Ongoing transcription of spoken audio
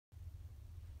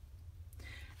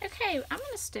Okay, I'm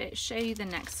going to show you the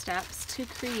next steps to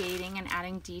creating and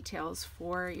adding details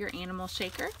for your animal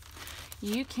shaker.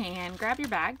 You can grab your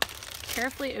bag,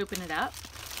 carefully open it up,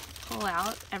 pull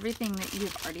out everything that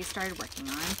you've already started working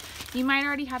on. You might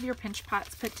already have your pinch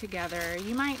pots put together,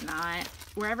 you might not.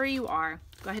 Wherever you are,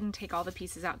 go ahead and take all the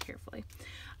pieces out carefully.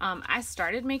 I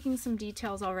started making some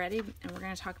details already, and we're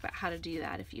going to talk about how to do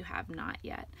that if you have not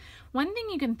yet. One thing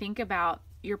you can think about,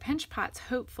 your pinch pots,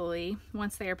 hopefully,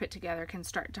 once they are put together, can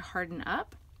start to harden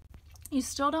up. You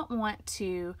still don't want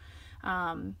to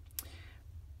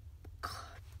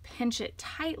pinch it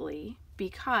tightly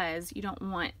because you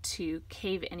don't want to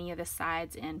cave any of the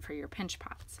sides in for your pinch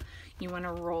pots. You want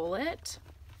to roll it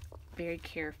very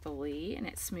carefully, and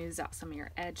it smooths out some of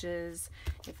your edges.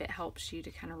 If it helps you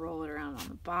to kind of roll it around on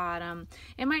the bottom,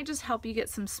 it might just help you get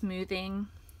some smoothing.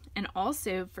 And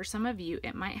also for some of you,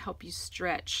 it might help you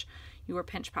stretch your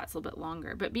pinch pots a little bit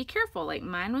longer. But be careful, like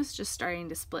mine was just starting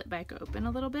to split back open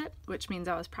a little bit, which means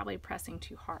I was probably pressing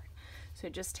too hard. So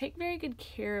just take very good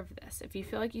care of this. If you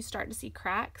feel like you start to see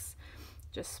cracks,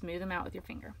 just smooth them out with your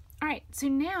finger. All right, so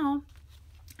now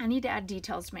I need to add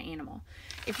details to my animal.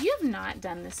 If you have not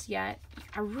done this yet,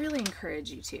 I really encourage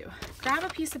you to. Grab a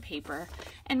piece of paper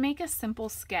and make a simple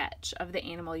sketch of the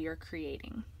animal you're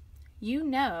creating. You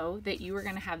know that you are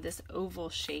going to have this oval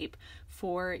shape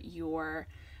for your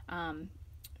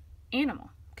animal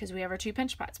because we have our two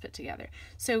pinch pots put together.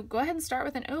 So go ahead and start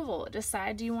with an oval.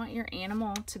 Decide, do you want your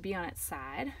animal to be on its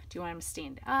side? Do you want him to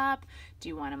stand up? Do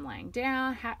you want him lying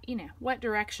down? What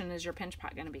direction is your pinch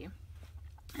pot going to be?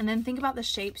 And then think about the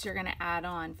shapes you're going to add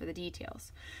on for the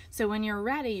details. So when you're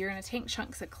ready, you're going to take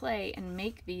chunks of clay and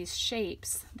make these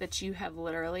shapes that you have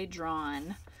literally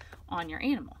drawn on your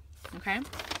animal. Okay,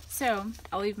 so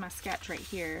I'll leave my sketch right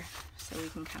here so we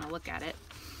can kind of look at it.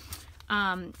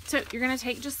 So you're going to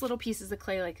take just little pieces of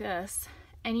clay like this,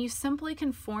 and you simply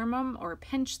can form them or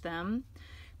pinch them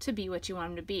to be what you want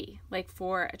them to be. Like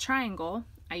for a triangle,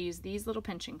 I use these little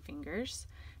pinching fingers.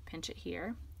 Pinch it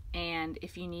here. And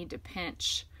if you need to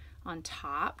pinch on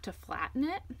top to flatten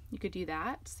it, you could do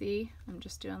that. See, I'm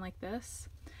just doing like this.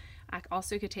 I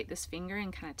also could take this finger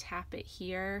and kind of tap it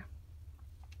here.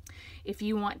 If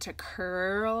you want to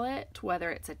curl it,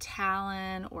 whether it's a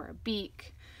talon or a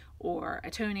beak or a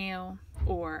toenail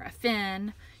or a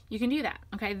fin, you can do that.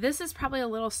 Okay, this is probably a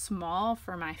little small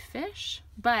for my fish,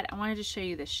 but I wanted to show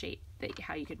you the shape,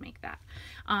 how you could make that.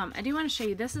 I do want to show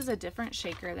you, this is a different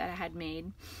shaker that I had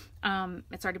made.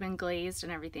 It's already been glazed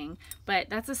and everything,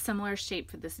 but that's a similar shape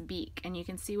for this beak. And you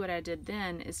can see what I did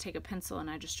then is take a pencil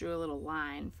and I just drew a little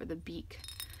line for the beak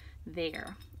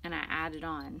there. And I added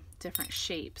on different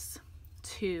shapes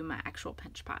to my actual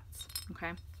pinch pots.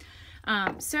 Okay,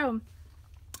 so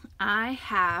I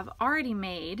have already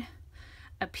made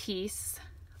a piece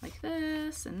like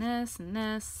this and this and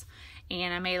this,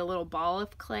 and I made a little ball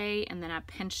of clay, and then I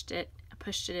pinched it, I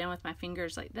pushed it in with my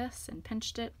fingers like this and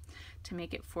pinched it to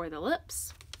make it for the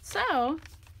lips. So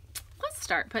let's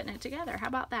start putting it together. How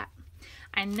about that?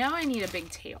 I know I need a big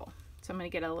tail, so I'm going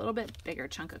to get a little bit bigger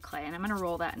chunk of clay, and I'm going to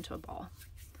roll that into a ball.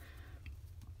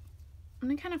 I'm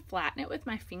going to kind of flatten it with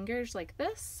my fingers like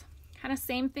this. Kind of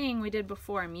same thing we did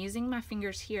before. I'm using my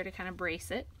fingers here to kind of brace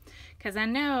it because I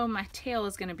know my tail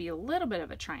is going to be a little bit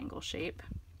of a triangle shape.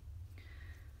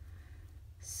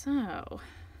 So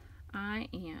I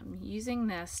am using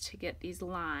this to get these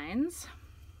lines.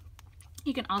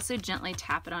 You can also gently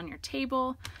tap it on your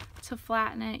table to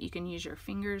flatten it. You can use your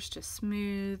fingers to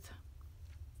smooth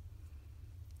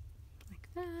like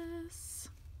this.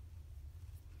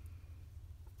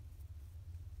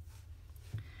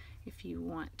 If you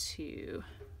want to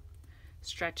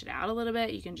stretch it out a little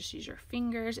bit, you can just use your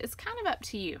fingers. It's kind of up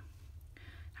to you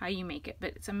how you make it,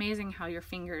 but it's amazing how your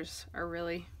fingers are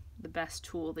really the best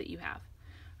tool that you have.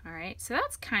 All right, so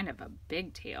that's kind of a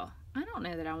big tail. I don't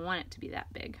know that I want it to be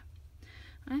that big.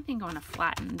 I think I want to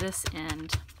flatten this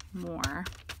end more.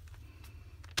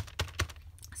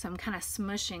 So I'm kind of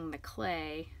smushing the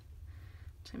clay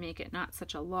to make it not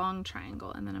such a long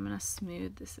triangle, and then I'm going to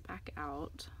smooth this back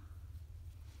out.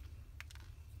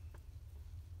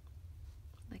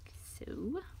 Like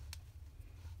so.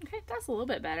 Okay, that's a little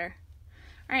bit better.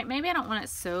 All right, maybe I don't want it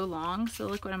so long, so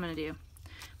look what I'm going to do.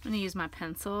 I'm going to use my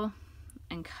pencil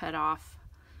and cut off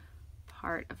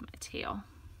part of my tail.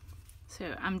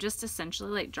 So I'm just essentially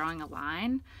like drawing a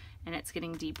line, and it's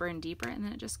getting deeper and deeper, and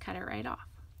then it just cut it right off.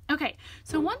 Okay,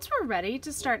 so once we're ready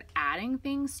to start adding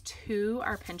things to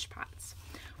our pinch pots,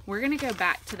 we're going to go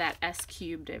back to that S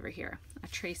cubed over here. I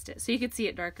traced it so you could see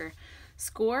it darker.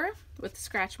 Score with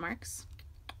scratch marks,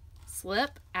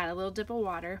 slip, add a little dip of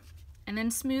water, and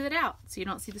then smooth it out so you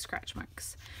don't see the scratch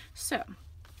marks. So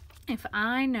if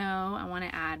I know I want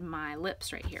to add my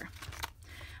lips right here,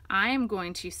 I am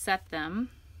going to set them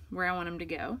where I want them to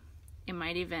go. It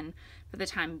might even, for the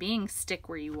time being, stick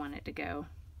where you want it to go.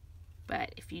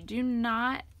 But if you do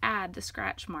not add the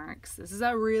scratch marks, this is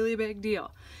a really big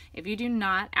deal. If you do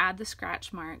not add the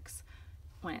scratch marks,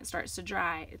 when it starts to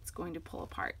dry, it's going to pull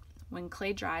apart. When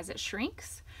clay dries, it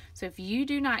shrinks. So if you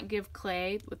do not give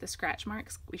clay with the scratch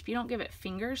marks, if you don't give it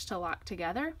fingers to lock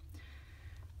together,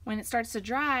 when it starts to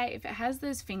dry, if it has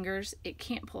those fingers, it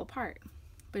can't pull apart.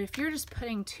 But if you're just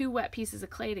putting two wet pieces of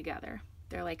clay together,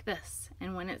 they're like this.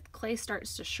 And when clay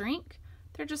starts to shrink,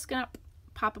 they're just gonna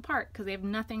pop apart because they have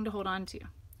nothing to hold on to,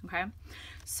 okay?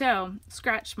 So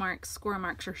scratch marks, score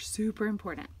marks are super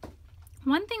important.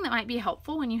 One thing that might be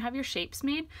helpful when you have your shapes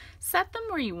made, set them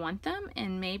where you want them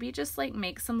and maybe just like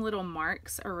make some little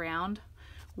marks around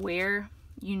where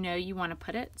you know you want to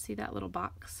put it. See that little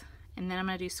box? And then I'm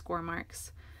going to do score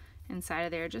marks inside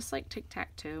of there, just like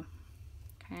tic-tac-toe,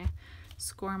 okay?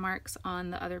 Score marks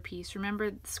on the other piece.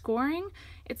 Remember, scoring,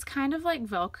 it's kind of like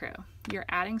Velcro. You're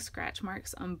adding scratch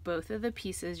marks on both of the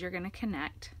pieces you're going to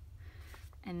connect,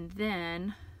 and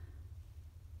then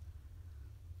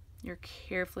you're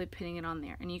carefully putting it on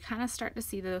there. And you kind of start to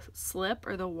see the slip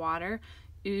or the water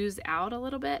ooze out a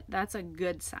little bit. That's a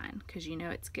good sign because you know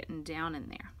it's getting down in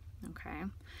there, okay?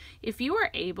 If you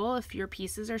are able, if your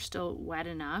pieces are still wet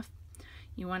enough,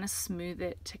 you want to smooth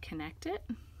it to connect it.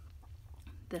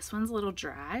 This one's a little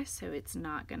dry, so it's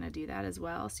not going to do that as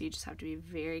well, so you just have to be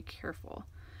very careful.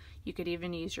 You could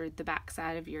even use the back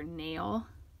side of your nail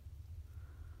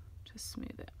to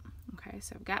smooth it. Okay,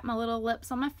 so I've got my little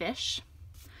lips on my fish.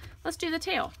 Let's do the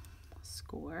tail.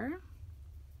 Score.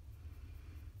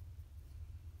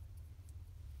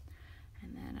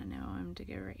 And then I know I'm to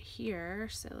go right here,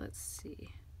 so let's see.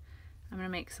 I'm going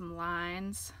to make some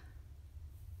lines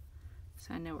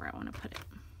so I know where I want to put it.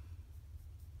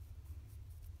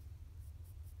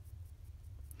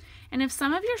 And if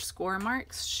some of your score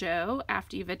marks show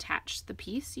after you've attached the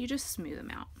piece, you just smooth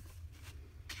them out.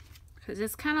 Because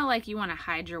it's kind of like you want to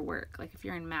hide your work. Like if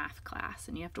you're in math class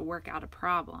and you have to work out a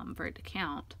problem for it to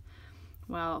count.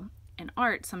 Well, in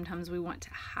art, sometimes we want to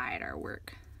hide our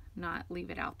work, not leave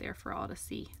it out there for all to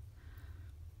see.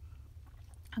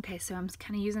 Okay, so I'm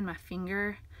kind of using my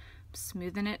finger,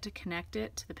 smoothing it to connect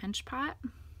it to the pinch pot.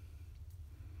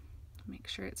 Make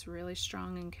sure it's really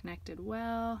strong and connected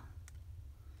well.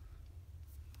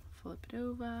 Flip it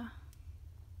over.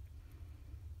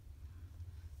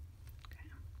 Okay.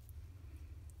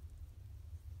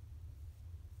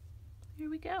 Here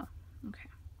we go. Okay.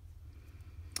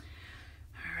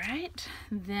 All right.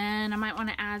 Then I might want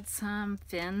to add some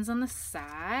fins on the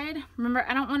side. Remember,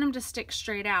 I don't want them to stick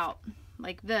straight out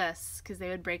like this because they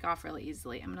would break off really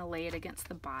easily. I'm going to lay it against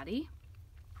the body.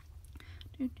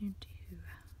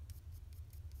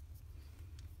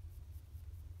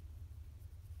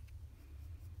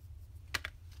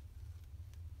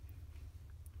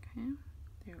 Okay,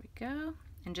 there we go.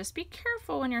 And just be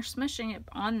careful when you're smushing it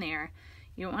on there.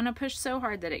 You don't want to push so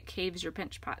hard that it caves your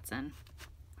pinch pots in.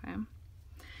 Okay.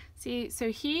 See,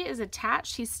 so he is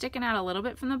attached. He's sticking out a little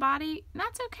bit from the body.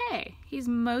 That's okay. He's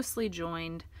mostly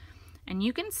joined. And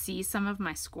you can see some of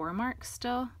my score marks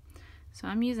still. So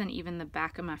I'm using even the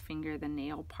back of my finger, the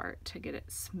nail part, to get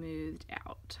it smoothed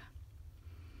out.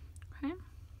 Okay.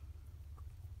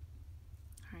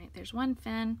 All right, there's one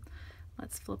fin.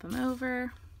 Let's flip him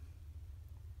over.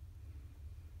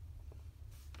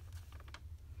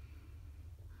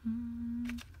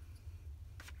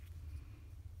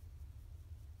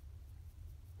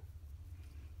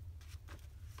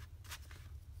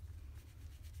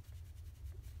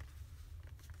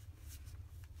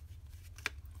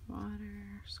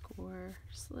 Water, score,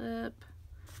 slip.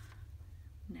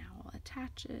 Now I'll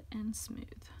attach it and smooth.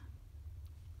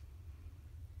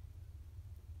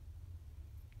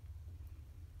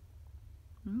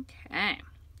 Okay,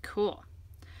 cool.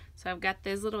 So I've got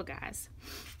those little guys.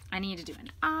 I need to do an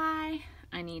eye.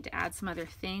 I need to add some other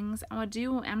things.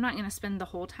 I'm not going to spend the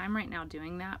whole time right now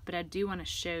doing that, but I do want to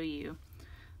show you,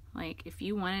 like, if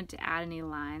you wanted to add any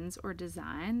lines or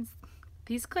designs,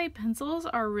 these clay pencils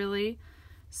are really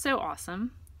so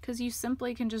awesome because you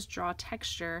simply can just draw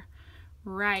texture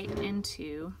right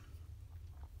into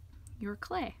your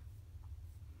clay.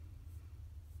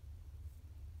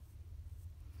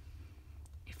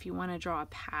 If you want to draw a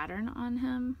pattern on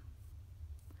him,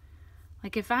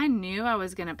 like if I knew I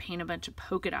was going to paint a bunch of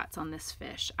polka dots on this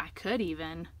fish, I could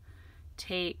even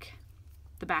take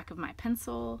the back of my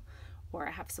pencil, or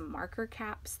I have some marker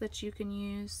caps that you can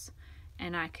use,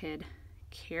 and I could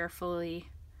carefully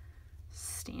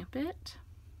stamp it.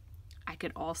 I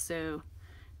could also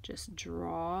Just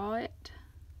draw it.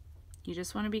 You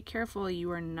just want to be careful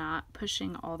you are not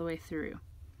pushing all the way through.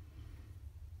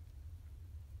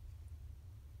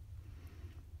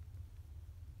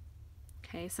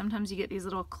 Okay, sometimes you get these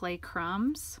little clay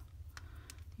crumbs.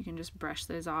 You can just brush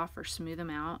those off or smooth them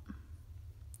out.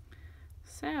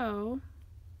 So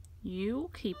you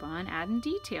keep on adding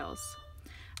details.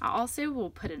 I also will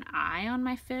put an eye on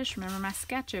my fish. Remember my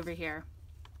sketch over here.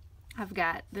 I've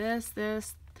got this.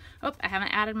 Oh, I haven't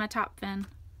added my top fin.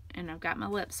 And I've got my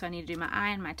lips, so I need to do my eye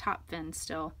and my top fin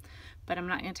still. But I'm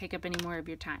not going to take up any more of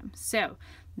your time. So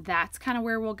that's kind of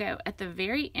where we'll go. At the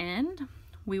very end,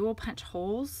 we will punch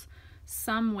holes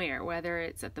somewhere, whether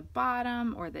it's at the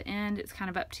bottom or the end. It's kind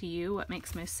of up to you what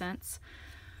makes most sense,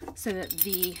 so that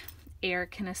the air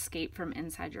can escape from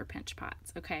inside your pinch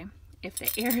pots. Okay, if the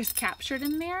air is captured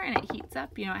in there and it heats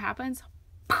up, you know what happens?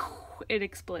 It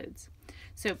explodes.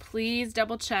 So please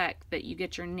double check that you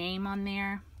get your name on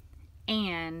there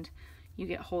and you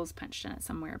get holes punched in it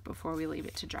somewhere before we leave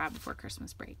it to dry before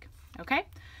Christmas break. Okay,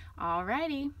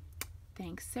 alrighty,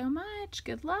 thanks so much,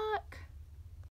 good luck.